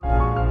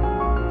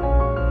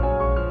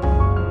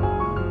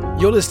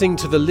You're listening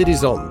to The Lid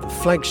Is On, the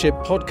flagship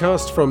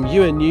podcast from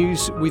UN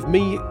News with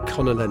me,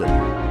 Conor Lennon.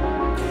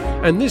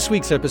 And this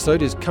week's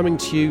episode is coming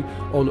to you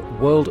on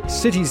World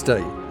Cities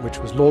Day, which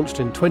was launched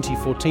in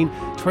 2014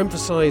 to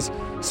emphasise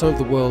some of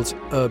the world's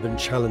urban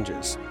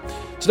challenges.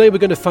 Today we're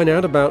going to find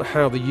out about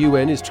how the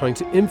UN is trying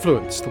to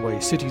influence the way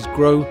cities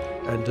grow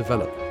and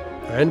develop.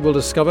 And we'll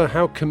discover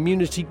how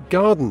community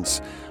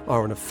gardens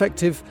are an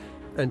effective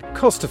and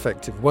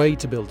cost-effective way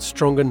to build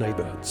stronger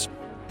neighbourhoods.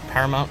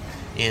 Paramount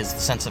is the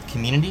sense of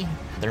community.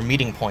 They're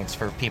meeting points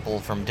for people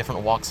from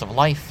different walks of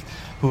life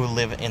who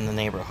live in the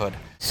neighborhood.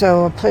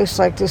 So a place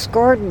like this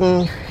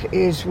garden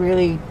is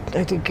really,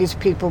 I think, gives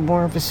people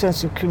more of a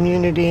sense of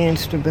community and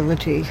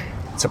stability.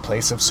 It's a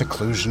place of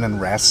seclusion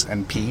and rest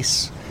and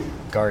peace.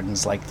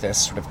 Gardens like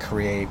this sort of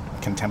create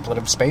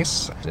contemplative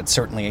space. It's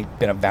certainly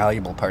been a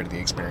valuable part of the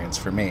experience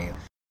for me.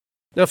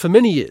 Now, for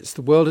many years,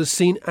 the world has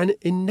seen an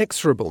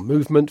inexorable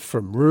movement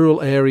from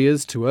rural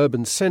areas to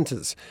urban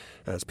centres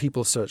as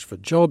people search for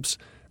jobs,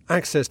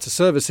 access to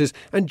services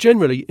and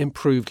generally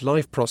improved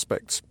life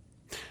prospects.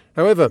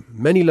 However,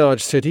 many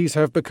large cities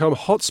have become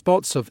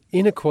hotspots of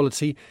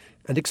inequality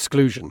and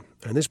exclusion,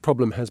 and this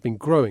problem has been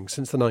growing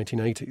since the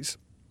 1980s.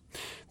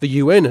 The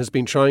UN has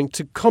been trying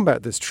to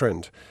combat this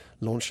trend,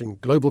 launching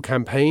global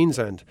campaigns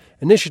and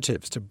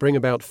initiatives to bring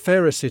about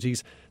fairer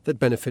cities that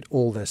benefit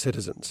all their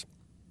citizens.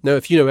 Now,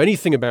 if you know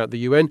anything about the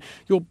UN,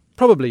 you'll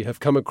probably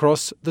have come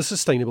across the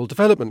Sustainable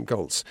Development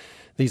Goals.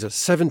 These are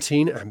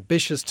 17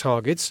 ambitious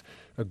targets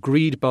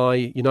agreed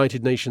by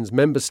United Nations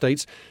member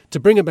states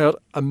to bring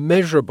about a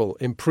measurable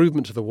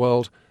improvement to the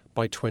world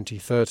by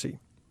 2030.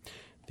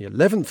 The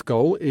 11th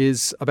goal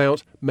is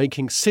about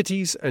making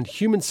cities and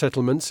human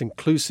settlements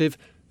inclusive,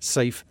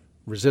 safe,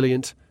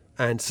 resilient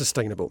and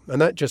sustainable.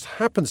 And that just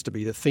happens to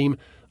be the theme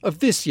of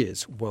this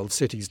year's World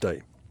Cities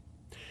Day.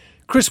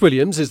 Chris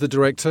Williams is the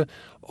director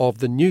of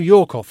the New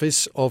York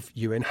office of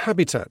UN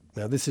Habitat.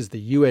 Now, this is the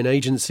UN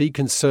agency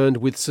concerned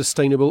with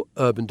sustainable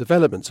urban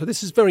development, so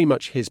this is very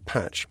much his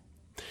patch.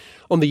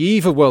 On the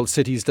eve of World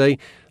Cities Day,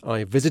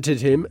 I visited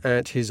him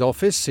at his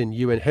office in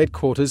UN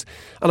headquarters,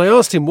 and I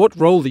asked him what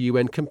role the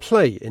UN can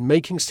play in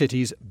making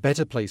cities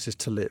better places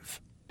to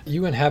live.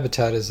 UN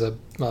Habitat is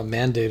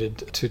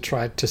mandated to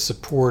try to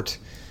support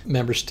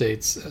member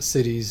states,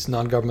 cities,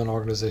 non-government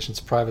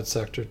organizations, private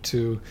sector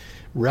to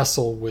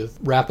wrestle with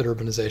rapid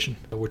urbanization,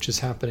 which is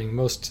happening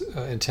most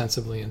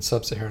intensively in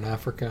sub-Saharan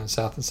Africa and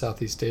South and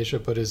Southeast Asia,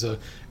 but is a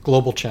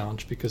global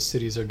challenge because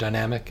cities are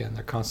dynamic and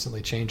they're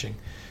constantly changing.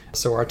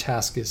 So our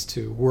task is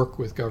to work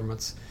with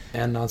governments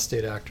and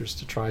non-state actors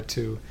to try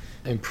to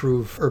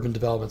improve urban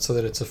development so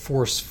that it's a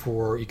force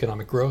for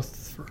economic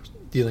growth, for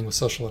dealing with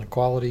social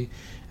inequality,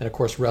 and of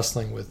course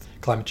wrestling with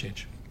climate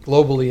change.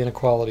 Globally,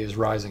 inequality is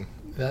rising.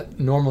 That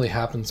normally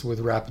happens with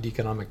rapid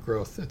economic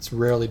growth. It's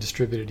rarely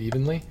distributed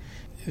evenly.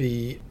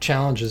 The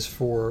challenges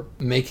for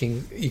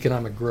making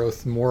economic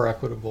growth more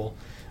equitable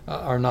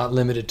are not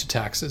limited to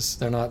taxes.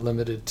 They're not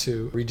limited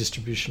to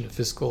redistribution of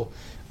fiscal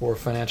or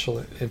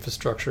financial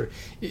infrastructure.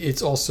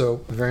 It's also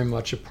very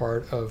much a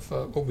part of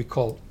what we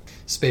call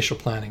spatial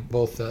planning,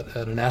 both at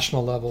a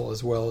national level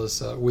as well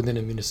as within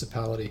a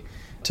municipality,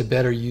 to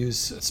better use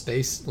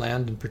space,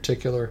 land in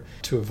particular,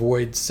 to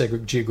avoid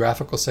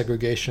geographical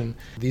segregation.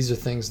 These are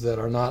things that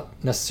are not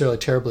necessarily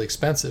terribly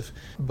expensive,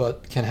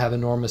 but can have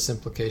enormous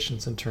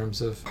implications in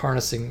terms of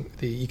harnessing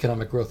the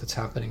economic growth that's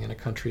happening in a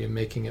country and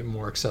making it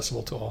more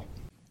accessible to all.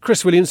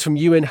 Chris Williams from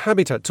UN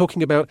Habitat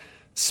talking about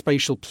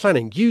spatial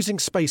planning, using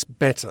space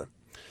better.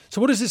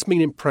 So what does this mean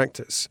in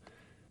practice?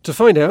 To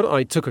find out,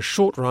 I took a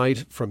short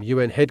ride from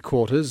UN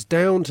headquarters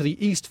down to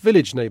the East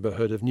Village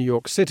neighbourhood of New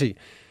York City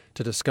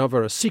to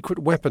discover a secret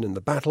weapon in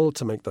the battle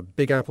to make the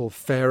Big Apple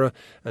fairer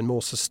and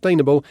more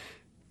sustainable: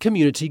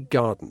 community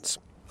gardens.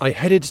 I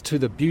headed to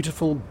the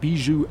beautiful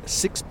Bijou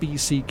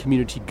 6BC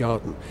Community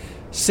Garden.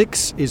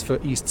 6 is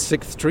for East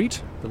 6th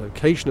Street, the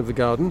location of the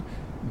garden.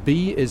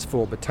 B is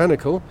for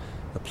botanical,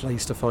 a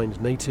place to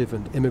find native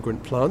and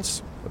immigrant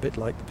plants, a bit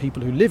like the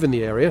people who live in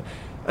the area.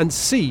 And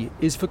C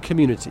is for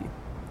community,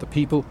 the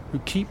people who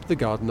keep the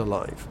garden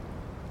alive.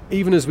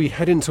 Even as we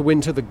head into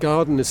winter, the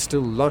garden is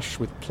still lush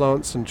with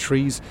plants and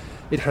trees.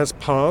 It has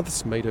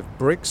paths made of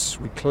bricks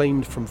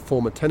reclaimed from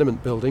former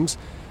tenement buildings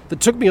that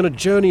took me on a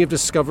journey of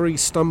discovery,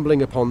 stumbling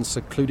upon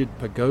secluded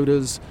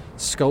pagodas,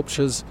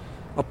 sculptures,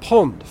 a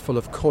pond full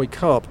of koi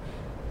carp,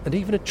 and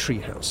even a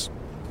treehouse.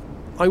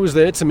 I was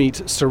there to meet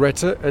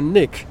Soretta and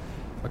Nick,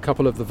 a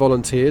couple of the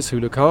volunteers who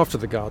look after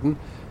the garden,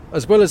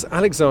 as well as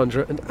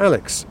Alexandra and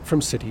Alex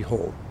from City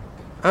Hall.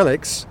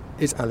 Alex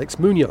is Alex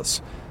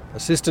Munoz,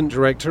 Assistant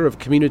Director of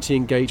Community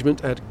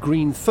Engagement at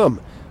Green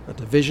Thumb, a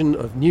division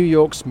of New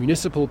York's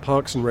Municipal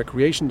Parks and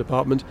Recreation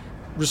Department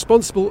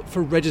responsible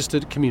for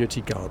registered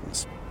community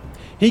gardens.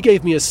 He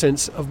gave me a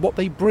sense of what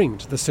they bring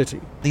to the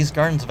city. These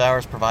gardens of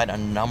ours provide a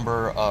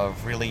number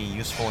of really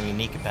useful and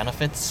unique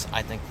benefits.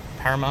 I think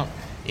paramount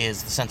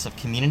is the sense of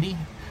community,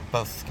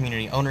 both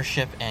community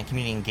ownership and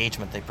community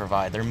engagement they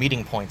provide. They're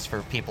meeting points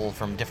for people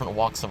from different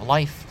walks of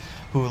life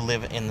who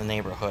live in the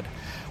neighborhood.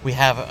 We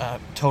have a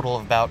total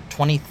of about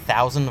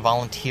 20,000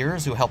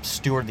 volunteers who help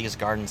steward these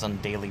gardens on a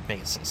daily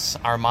basis.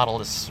 Our model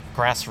is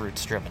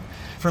grassroots driven.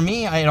 For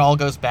me, it all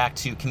goes back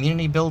to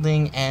community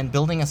building and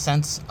building a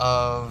sense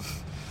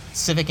of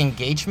civic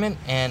engagement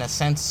and a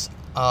sense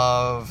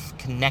of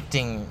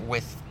connecting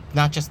with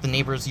not just the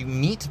neighbors you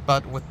meet,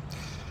 but with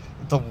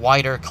the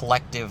wider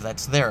collective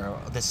that's there.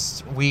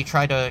 We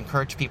try to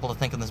encourage people to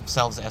think of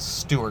themselves as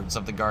stewards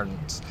of the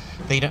gardens.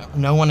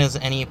 No one is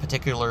any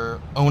particular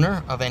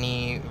owner of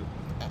any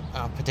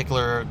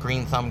particular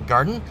Green Thumb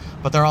garden,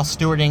 but they're all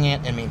stewarding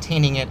it and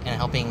maintaining it and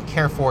helping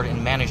care for it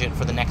and manage it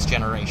for the next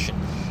generation.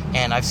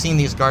 And I've seen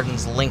these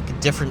gardens link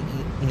different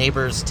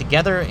neighbors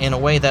together in a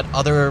way that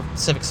other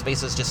civic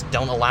spaces just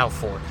don't allow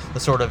for. The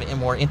sort of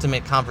more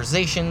intimate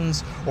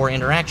conversations or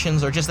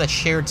interactions, or just that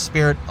shared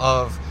spirit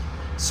of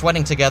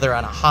sweating together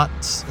on a hot,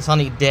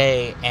 sunny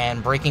day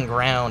and breaking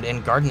ground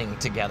and gardening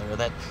together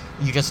that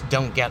you just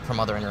don't get from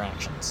other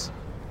interactions.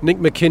 Nick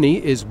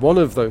McKinney is one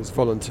of those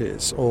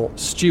volunteers, or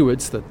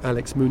stewards, that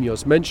Alex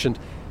Munoz mentioned.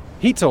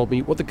 He told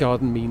me what the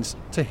garden means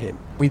to him.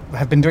 We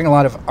have been doing a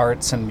lot of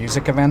arts and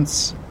music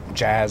events,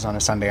 jazz on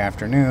a Sunday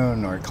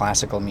afternoon or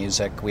classical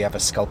music. We have a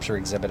sculpture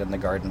exhibit in the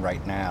garden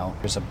right now.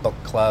 There's a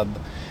book club.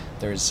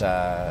 There's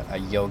a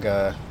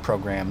yoga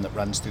program that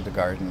runs through the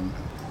garden.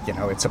 You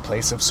know, it's a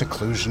place of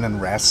seclusion and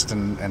rest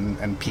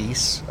and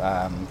peace.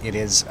 It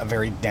is a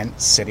very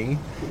dense city,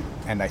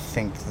 and I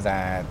think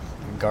that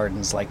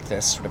gardens like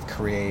this sort of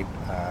create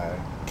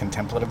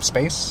contemplative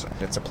space.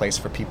 It's a place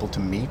for people to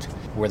meet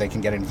where they can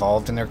get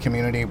involved in their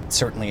community. It's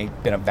certainly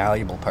been a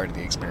valuable part of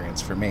the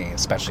experience for me,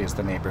 especially as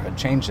the neighborhood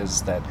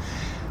changes, that,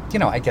 you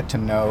know, I get to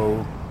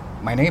know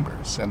my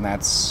neighbors. And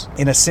that's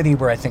in a city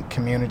where I think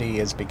community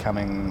is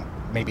becoming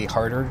maybe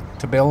harder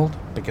to build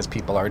because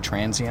people are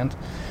transient.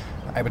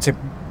 I would say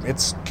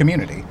it's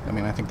community. I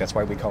mean, I think that's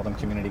why we call them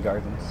community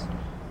gardens.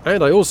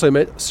 And I also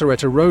met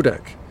Soretta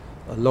Rodak,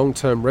 a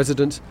long-term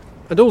resident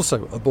and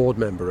also a board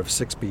member of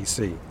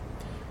 6BC.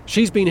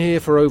 She's been here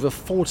for over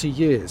 40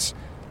 years,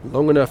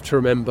 long enough to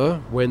remember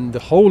when the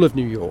whole of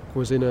New York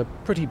was in a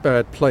pretty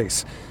bad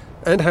place,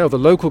 and how the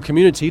local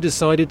community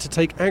decided to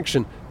take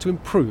action to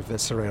improve their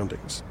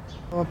surroundings.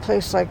 A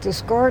place like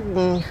this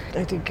garden,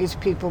 I think, gives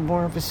people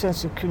more of a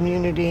sense of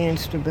community and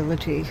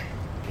stability.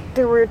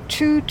 There were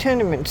 2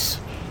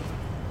 tenements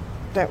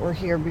that were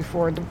here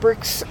before. The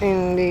bricks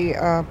in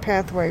the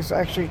pathways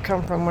actually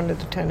come from one of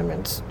the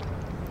tenements.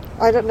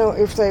 I don't know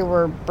if they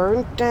were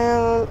burnt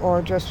down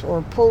or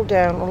pulled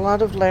down. A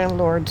lot of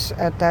landlords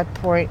at that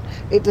point,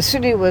 the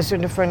city was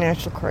in a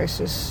financial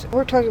crisis.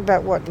 We're talking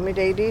about,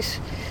 mid-80s?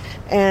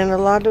 And a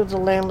lot of the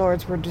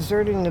landlords were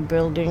deserting the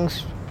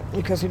buildings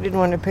because they didn't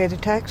want to pay the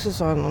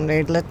taxes on them.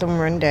 They'd let them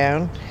run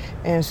down.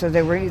 And so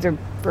they were either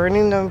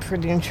burning them for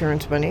the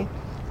insurance money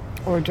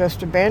or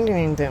just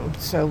abandoning them.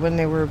 So when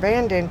they were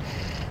abandoned,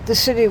 the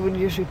city would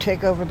usually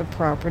take over the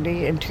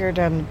property and tear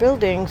down the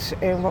buildings.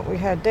 And what we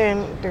had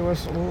then, there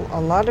was a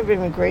lot of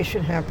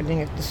immigration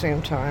happening at the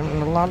same time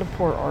and a lot of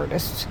poor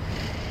artists.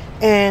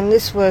 And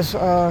this was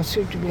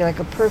seemed to be like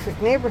a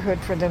perfect neighborhood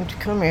for them to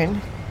come in.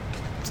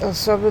 So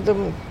some of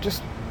them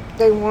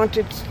they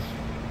wanted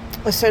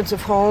a sense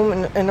of home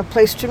and a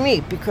place to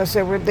meet because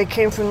they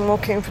all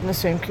came from the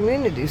same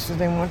community, so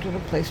they wanted a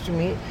place to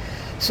meet.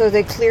 So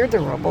they cleared the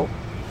rubble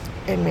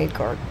and made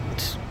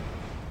gardens.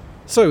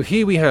 So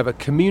here we have a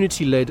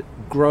community-led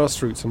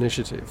grassroots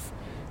initiative,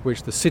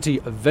 which the city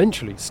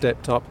eventually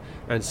stepped up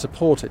and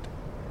supported.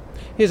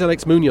 Here's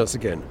Alex Munoz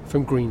again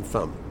from Green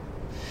Thumb.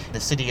 The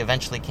city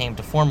eventually came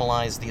to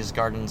formalize these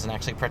gardens and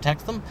actually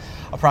protect them.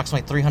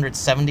 Approximately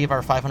 370 of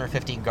our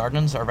 550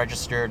 gardens are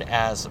registered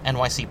as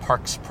NYC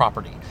Parks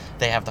property.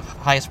 They have the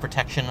highest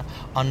protection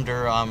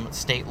under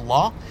state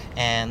law,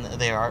 and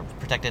they are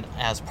protected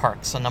as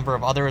parks. A number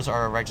of others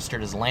are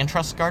registered as land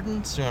trust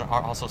gardens and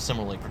are also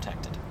similarly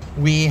protected.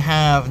 We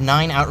have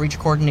 9 outreach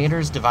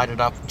coordinators divided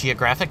up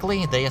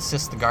geographically. They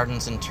assist the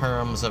gardens in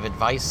terms of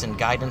advice and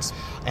guidance,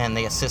 and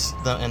they assist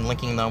in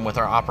linking them with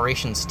our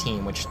operations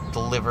team, which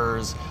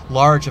delivers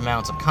large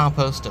amounts of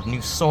compost, of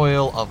new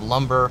soil, of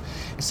lumber.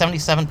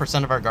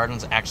 77% of our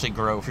gardens actually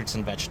grow fruits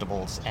and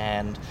vegetables,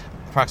 and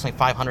approximately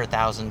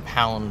 500,000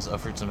 pounds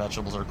of fruits and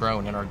vegetables are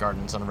grown in our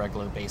gardens on a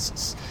regular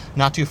basis.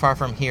 Not too far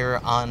from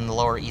here on the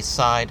Lower East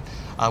Side,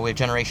 we have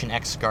Generation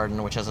X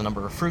Garden, which has a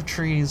number of fruit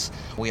trees.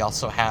 We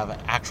also have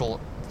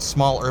actual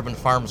small urban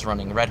farms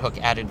running, Red Hook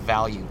Added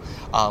Value,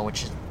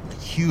 which is a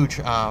huge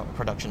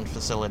production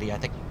facility, I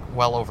think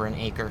well over an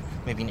acre,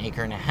 maybe an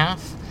acre and a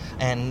half,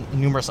 and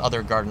numerous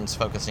other gardens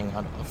focusing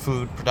on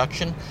food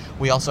production.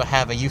 We also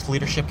have a youth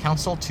leadership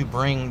council to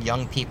bring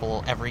young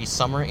people every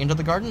summer into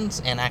the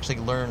gardens and actually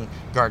learn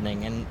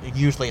gardening, and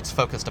usually it's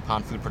focused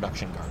upon food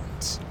production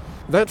gardens.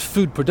 That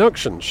food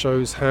production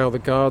shows how the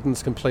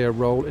gardens can play a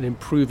role in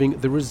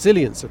improving the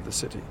resilience of the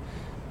city.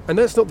 And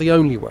that's not the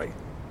only way.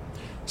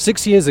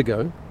 6 years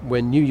ago,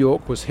 when New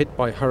York was hit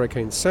by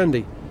Hurricane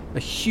Sandy, a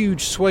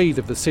huge swathe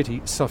of the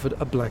city suffered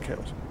a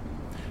blackout.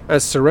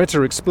 As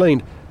Soretta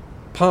explained,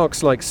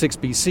 parks like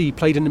 6BC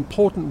played an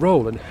important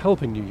role in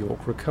helping New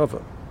York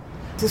recover.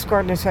 This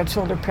garden has had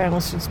solar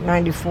panels since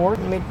 94,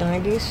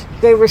 mid-90s.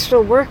 They were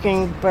still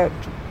working, but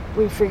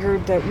we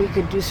figured that we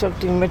could do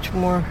something much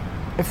more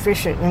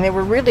efficient. And they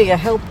were really a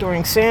help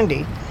during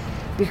Sandy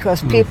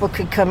because people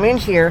could come in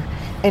here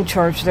and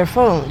charge their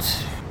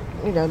phones.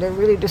 You know, they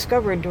really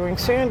discovered during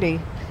Sandy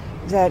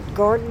that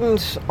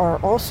gardens are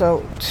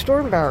also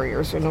storm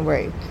barriers in a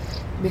way,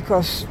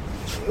 because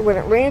when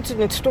it rains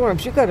and it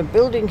storms, you got a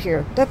building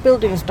here. That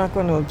building is not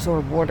going to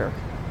absorb water.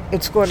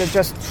 It's going to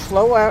just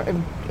flow out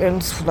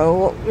and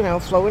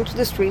flow into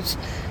the streets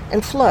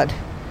and flood.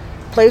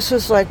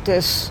 Places like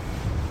this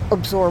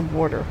absorb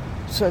water,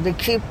 so they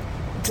keep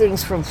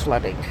things from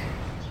flooding.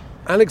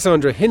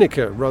 Alexandra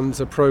Hineker runs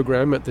a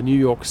program at the New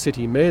York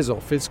City Mayor's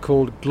office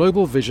called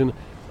Global Vision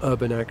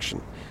Urban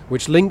Action,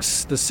 which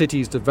links the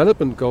city's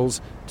development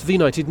goals to the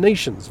United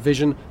Nations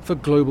Vision for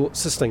Global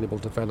Sustainable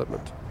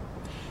Development.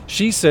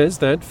 She says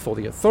that, for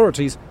the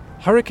authorities,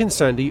 Hurricane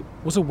Sandy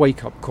was a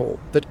wake-up call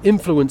that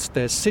influenced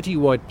their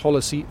citywide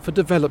policy for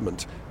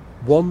development,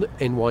 One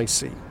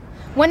NYC.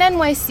 One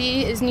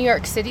NYC is New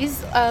York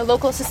City's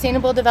local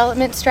sustainable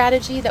development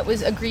strategy that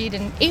was agreed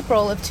in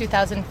April of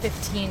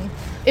 2015.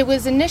 It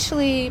was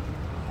initially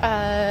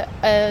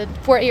a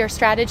 4-year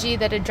strategy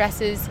that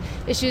addresses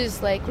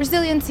issues like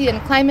resiliency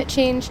and climate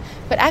change,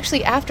 but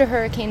actually after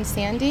Hurricane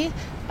Sandy,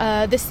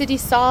 the city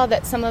saw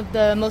that some of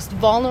the most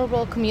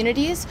vulnerable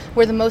communities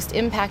were the most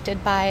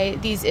impacted by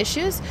these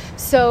issues.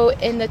 So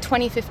in the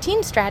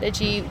 2015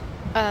 strategy,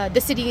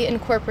 the city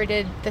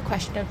incorporated the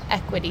question of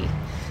equity.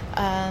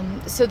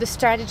 So the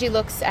strategy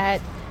looks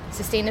at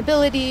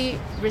sustainability,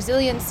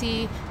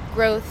 resiliency,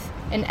 growth,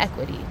 and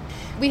equity.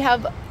 We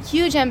have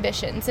huge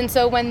ambitions, and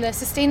so when the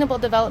Sustainable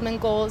Development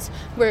Goals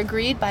were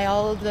agreed by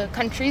all of the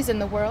countries in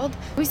the world,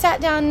 we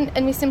sat down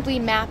and we simply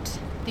mapped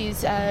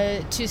these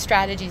two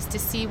strategies to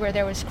see where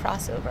there was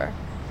crossover.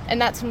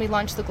 And that's when we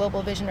launched the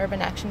Global Vision Urban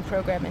Action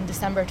Program in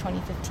December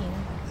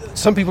 2015.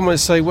 Some people might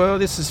say, well,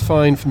 this is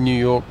fine for New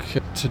York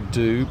to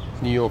do.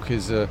 New York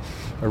is a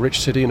rich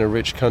city and a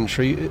rich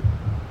country.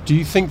 Do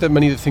you think that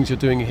many of the things you're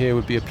doing here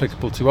would be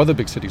applicable to other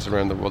big cities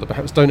around the world that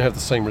perhaps don't have the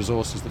same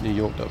resources that New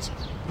York does?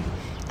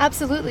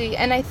 Absolutely,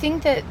 and I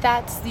think that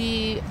that's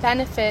the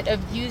benefit of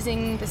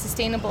using the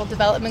Sustainable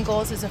Development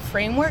Goals as a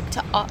framework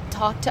to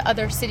talk to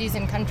other cities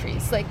and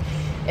countries. Like,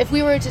 if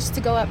we were just to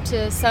go up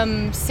to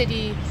some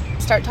city,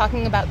 start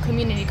talking about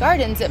community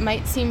gardens, it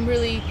might seem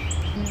really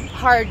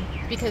hard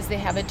because they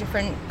have a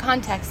different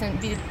context and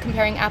be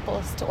comparing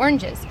apples to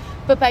oranges.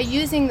 But by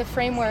using the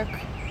framework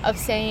of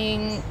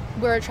saying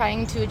we're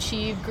trying to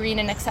achieve green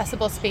and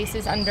accessible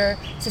spaces under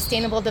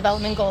Sustainable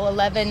Development Goal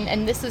 11,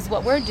 and this is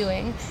what we're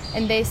doing,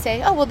 and they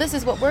say, oh, well, this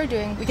is what we're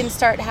doing, we can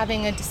start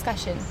having a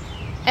discussion.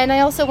 And I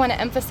also want to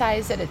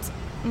emphasize that it's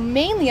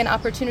mainly an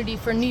opportunity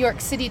for New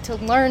York City to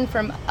learn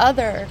from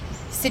other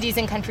cities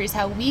and countries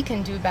how we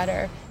can do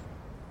better.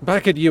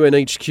 Back at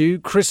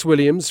UNHQ, Chris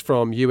Williams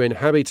from UN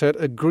Habitat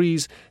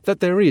agrees that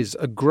there is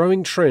a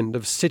growing trend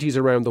of cities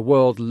around the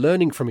world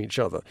learning from each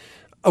other.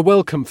 A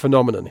welcome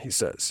phenomenon, he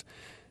says.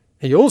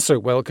 He also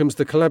welcomes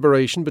the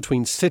collaboration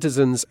between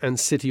citizens and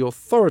city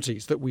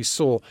authorities that we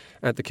saw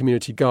at the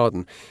community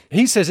garden.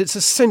 He says it's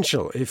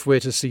essential if we're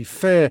to see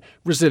fair,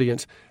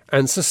 resilient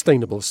and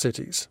sustainable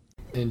cities.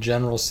 In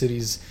general,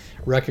 cities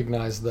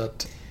recognize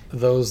that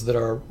those that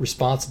are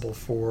responsible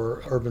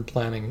for urban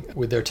planning,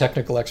 with their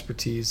technical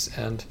expertise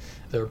and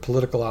their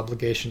political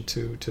obligation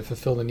to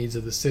fulfill the needs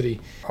of the city,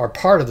 are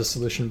part of the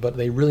solution, but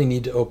they really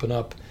need to open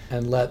up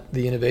and let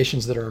the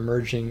innovations that are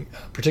emerging,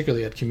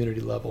 particularly at community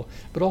level,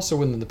 but also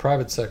within the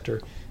private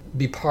sector,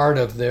 be part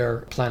of their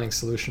planning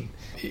solution.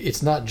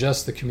 It's not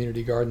just the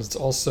community gardens, it's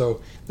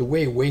also the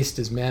way waste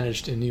is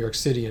managed in New York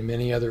City and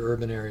many other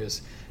urban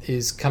areas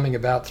is coming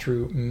about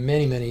through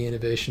many, many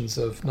innovations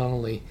of not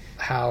only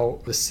how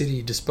the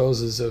city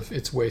disposes of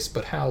its waste,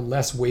 but how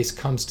less waste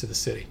comes to the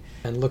city,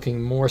 and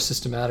looking more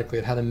systematically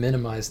at how to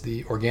minimize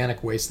the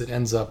organic waste that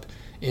ends up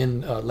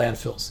in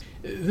landfills.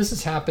 This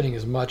is happening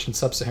as much in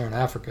sub-Saharan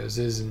Africa as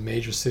is in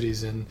major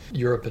cities in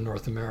Europe and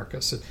North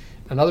America. So,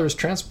 another is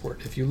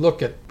transport. If you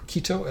look at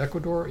Quito,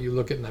 Ecuador, you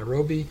look at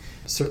Nairobi,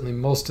 certainly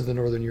most of the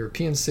northern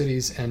European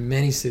cities and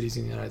many cities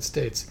in the United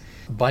States,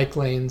 bike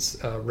lanes,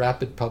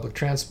 rapid public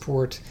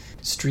transport,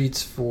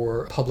 streets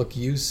for public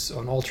use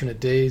on alternate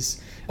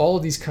days, all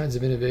of these kinds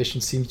of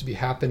innovations seem to be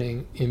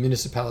happening in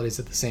municipalities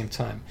at the same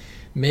time,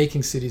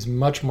 making cities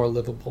much more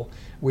livable,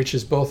 which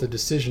is both a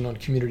decision on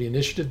community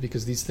initiative,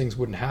 because these things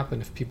wouldn't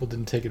happen if people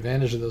didn't take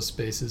advantage of those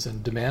spaces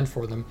and demand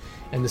for them,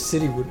 and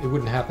it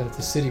wouldn't happen if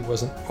the city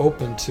wasn't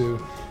open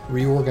to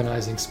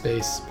reorganizing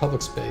space,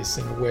 public space,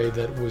 in a way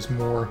that was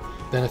more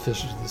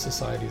beneficial to the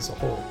society as a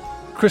whole.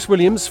 Chris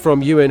Williams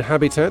from UN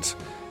Habitat,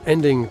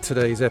 ending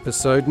today's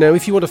episode. Now,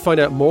 if you want to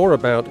find out more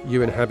about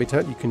UN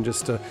Habitat, you can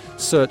just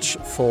search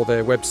for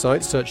their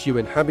website, search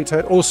UN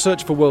Habitat, or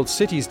search for World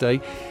Cities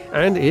Day.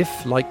 And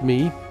if, like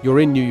me, you're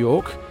in New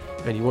York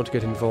and you want to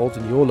get involved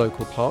in your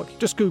local park,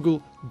 just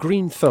Google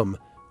Green Thumb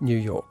New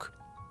York.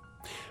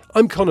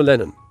 I'm Connor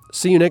Lennon.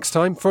 See you next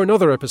time for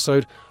another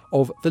episode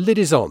of The Lid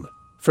Is On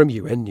from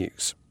UN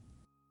News.